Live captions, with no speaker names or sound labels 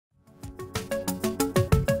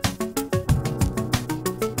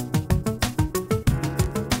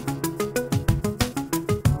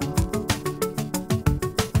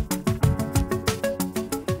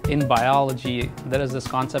in biology, there is this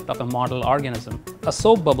concept of a model organism. A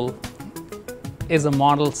soap bubble is a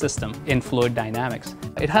model system in fluid dynamics.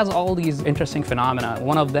 It has all these interesting phenomena.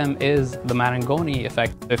 One of them is the Marangoni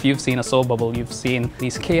effect. If you've seen a soap bubble, you've seen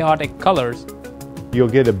these chaotic colors. You'll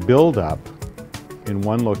get a buildup in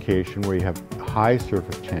one location where you have high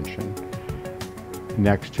surface tension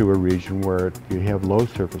next to a region where you have low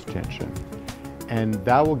surface tension. And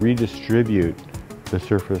that will redistribute the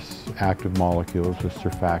surface active molecules with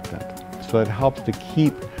surfactant. So it helps to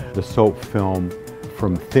keep the soap film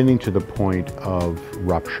from thinning to the point of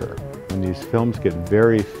rupture. When these films get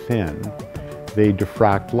very thin, they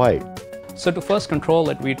diffract light. So to first control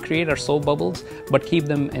it, we'd create our soap bubbles, but keep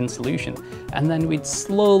them in solution. And then we'd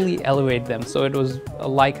slowly elevate them. So it was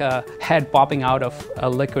like a head popping out of a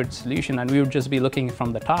liquid solution, and we would just be looking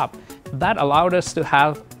from the top. That allowed us to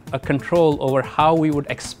have a control over how we would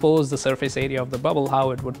expose the surface area of the bubble,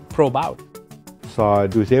 how it would probe out. So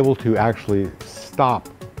it was able to actually stop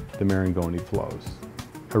the Marangoni flows,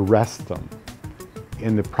 arrest them.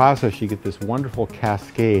 In the process, you get this wonderful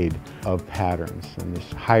cascade of patterns and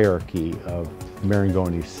this hierarchy of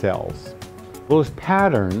Marangoni cells. Those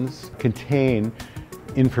patterns contain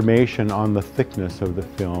information on the thickness of the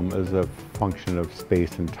film as a function of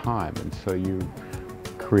space and time. And so you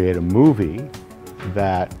create a movie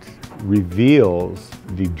that reveals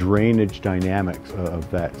the drainage dynamics of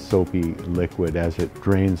that soapy liquid as it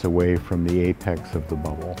drains away from the apex of the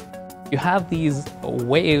bubble. You have these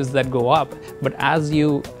waves that go up, but as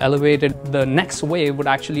you elevate it, the next wave would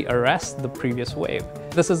actually arrest the previous wave.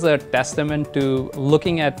 This is a testament to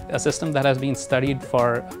looking at a system that has been studied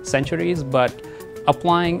for centuries, but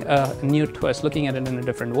applying a new twist, looking at it in a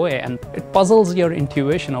different way, and it puzzles your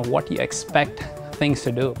intuition of what you expect things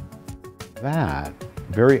to do. That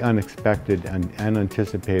very unexpected and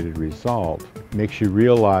unanticipated result makes you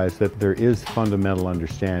realize that there is fundamental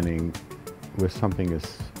understanding with something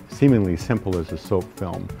as seemingly simple as a soap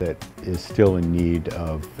film that is still in need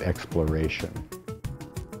of exploration.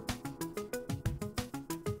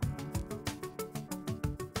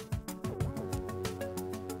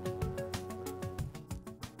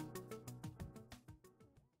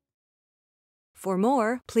 For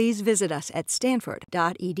more, please visit us at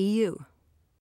stanford.edu.